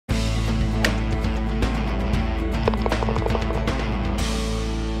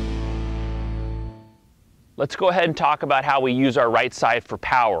let's go ahead and talk about how we use our right side for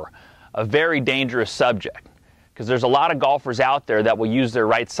power, a very dangerous subject, because there's a lot of golfers out there that will use their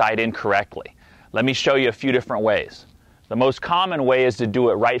right side incorrectly. Let me show you a few different ways. The most common way is to do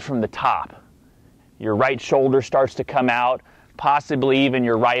it right from the top. Your right shoulder starts to come out, possibly even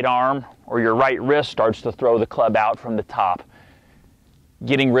your right arm or your right wrist starts to throw the club out from the top,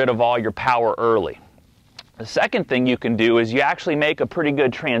 getting rid of all your power early. The second thing you can do is you actually make a pretty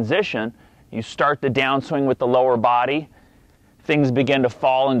good transition. You start the downswing with the lower body, things begin to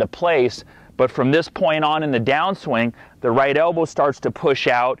fall into place, but from this point on in the downswing, the right elbow starts to push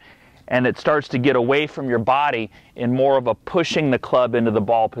out and it starts to get away from your body in more of a pushing the club into the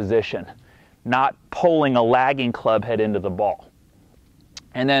ball position, not pulling a lagging club head into the ball.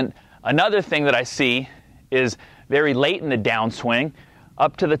 And then another thing that I see is very late in the downswing,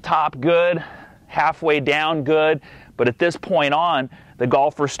 up to the top good, halfway down good, but at this point on, the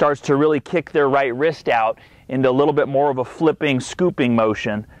golfer starts to really kick their right wrist out into a little bit more of a flipping, scooping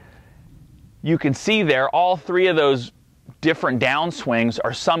motion. You can see there all three of those different downswings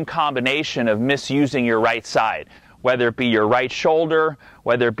are some combination of misusing your right side, whether it be your right shoulder,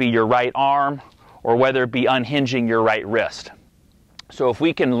 whether it be your right arm, or whether it be unhinging your right wrist. So if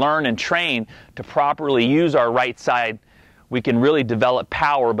we can learn and train to properly use our right side, we can really develop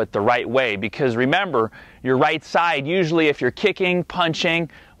power, but the right way. Because remember, your right side, usually if you're kicking, punching,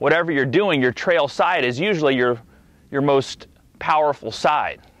 whatever you're doing, your trail side is usually your most powerful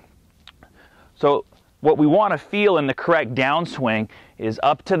side. So what we want to feel in the correct downswing is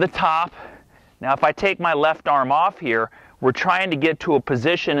up to the top. Now if I take my left arm off here, we're trying to get to a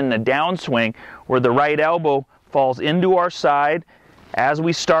position in the downswing where the right elbow falls into our side as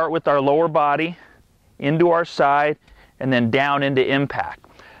we start with our lower body, into our side, and then down into impact.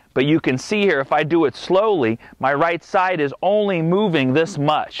 But you can see here, if I do it slowly, my right side is only moving this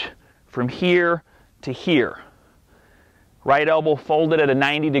much, from here to here. Right elbow folded at a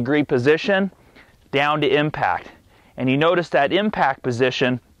 90-degree position, down to impact. And you notice that impact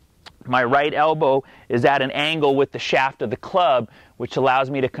position, my right elbow is at an angle with the shaft of the club, which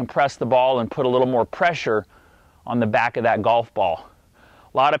allows me to compress the ball and put a little more pressure on the back of that golf ball.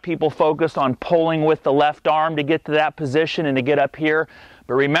 A lot of people focus on pulling with the left arm to get to that position and to get up here.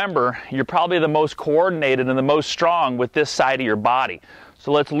 But remember, you're probably the most coordinated and the most strong with this side of your body.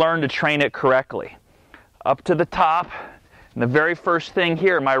 So let's learn to train it correctly. Up to the top, and the very first thing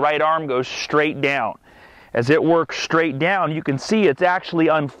here, my right arm goes straight down. As it works straight down, you can see it's actually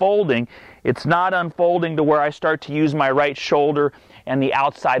unfolding. It's not unfolding to where I start to use my right shoulder and the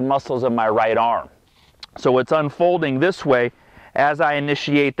outside muscles of my right arm. So it's unfolding this way as I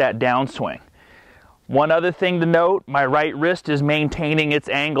initiate that downswing. One other thing to note, my right wrist is maintaining its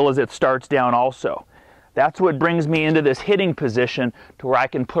angle as it starts down also. That's what brings me into this hitting position to where I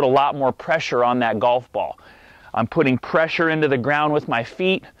can put a lot more pressure on that golf ball. I'm putting pressure into the ground with my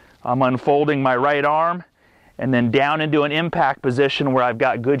feet, I'm unfolding my right arm, and then down into an impact position where I've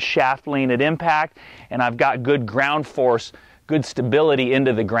got good shaft lean at impact, and I've got good ground force, good stability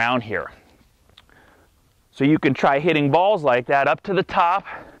into the ground here. So you can try hitting balls like that up to the top,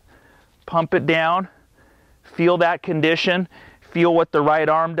 pump it down, feel that condition, feel what the right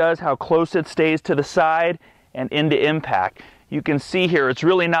arm does, how close it stays to the side, and into impact. You can see here it's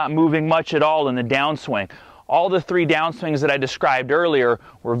really not moving much at all in the downswing. All the three downswings that I described earlier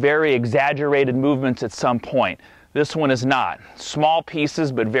were very exaggerated movements at some point. This one is not. Small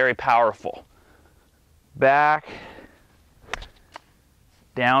pieces, but very powerful. Back,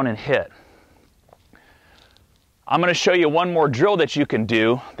 down, and hit. I'm going to show you one more drill that you can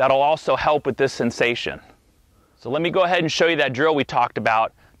do that'll also help with this sensation. So let me go ahead and show you that drill we talked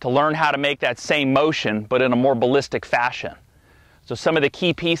about to learn how to make that same motion, but in a more ballistic fashion. So some of the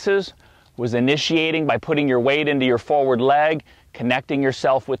key pieces was initiating by putting your weight into your forward leg, connecting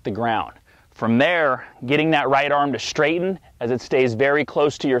yourself with the ground. From there, getting that right arm to straighten as it stays very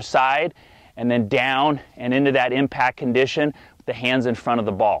close to your side, and then down and into that impact condition with the hands in front of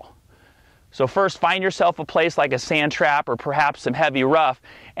the ball. So first, find yourself a place like a sand trap or perhaps some heavy rough,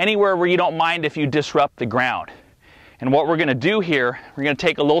 anywhere where you don't mind if you disrupt the ground. And what we're going to do here, we're going to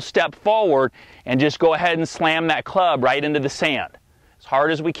take a little step forward and just go ahead and slam that club right into the sand as hard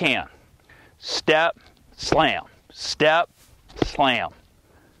as we can. Step, slam, step, slam.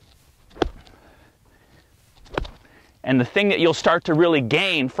 And the thing that you'll start to really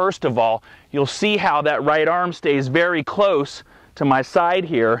gain, first of all, you'll see how that right arm stays very close to my side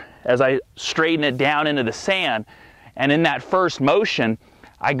here as I straighten it down into the sand. And in that first motion,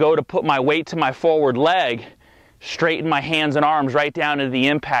 I go to put my weight to my forward leg, straighten my hands and arms right down into the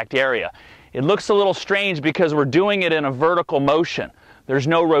impact area. It looks a little strange because we're doing it in a vertical motion. There's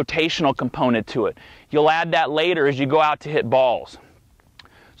no rotational component to it. You'll add that later as you go out to hit balls.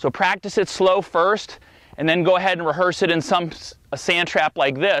 So practice it slow first, and then go ahead and rehearse it in a sand trap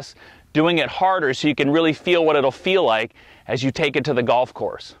like this, doing it harder so you can really feel what it'll feel like as you take it to the golf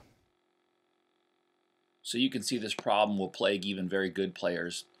course. So you can see this problem will plague even very good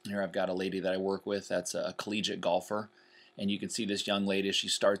players. Here I've got a lady that I work with that's a collegiate golfer, and you can see this young lady as she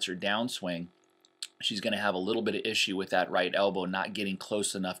starts her downswing, she's going to have a little bit of issue with that right elbow not getting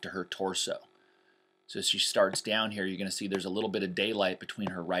close enough to her torso. So as she starts down here, you're going to see there's a little bit of daylight between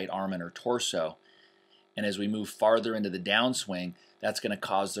her right arm and her torso. And as we move farther into the downswing, that's going to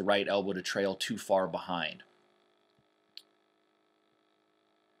cause the right elbow to trail too far behind.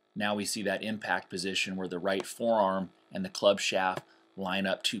 Now we see that impact position where the right forearm and the club shaft line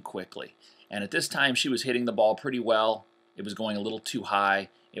up too quickly. And at this time she was hitting the ball pretty well. It was going a little too high.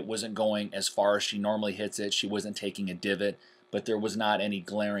 It wasn't going as far as she normally hits it. She wasn't taking a divot, but there was not any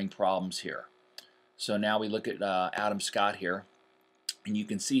glaring problems here. So now we look at Adam Scott here, and you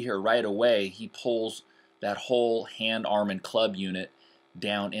can see here right away he pulls that whole hand, arm, and club unit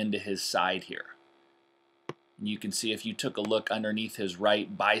down into his side here. And you can see if you took a look underneath his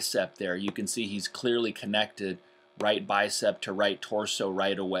right bicep there, you can see he's clearly connected right bicep to right torso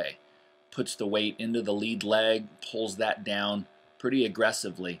right away. Puts the weight into the lead leg, pulls that down pretty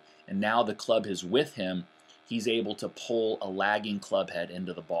aggressively, and now the club is with him. He's able to pull a lagging club head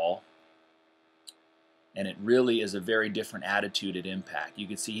into the ball. And it really is a very different attitude at impact. You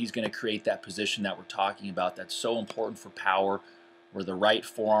can see he's going to create that position that we're talking about that's so important for power, where the right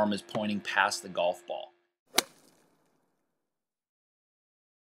forearm is pointing past the golf ball.